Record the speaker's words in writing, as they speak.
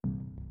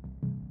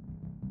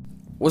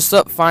What's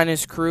up,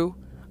 finest crew?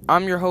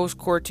 I'm your host,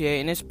 Courtier,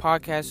 and this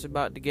podcast is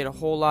about to get a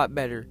whole lot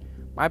better.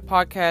 My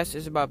podcast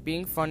is about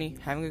being funny,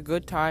 having a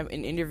good time,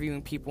 and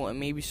interviewing people and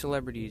maybe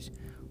celebrities.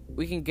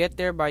 We can get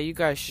there by you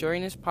guys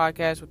sharing this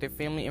podcast with your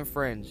family and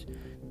friends.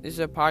 This is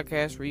a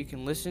podcast where you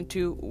can listen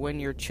to when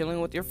you're chilling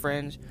with your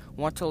friends,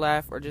 want to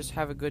laugh, or just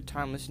have a good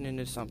time listening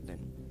to something.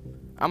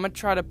 I'm going to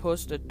try to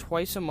post it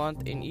twice a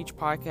month, and each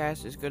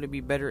podcast is going to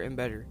be better and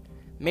better.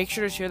 Make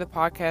sure to share the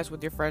podcast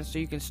with your friends so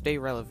you can stay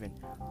relevant.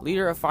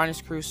 Leader of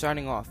Finest Crew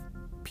signing off.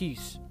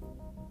 Peace.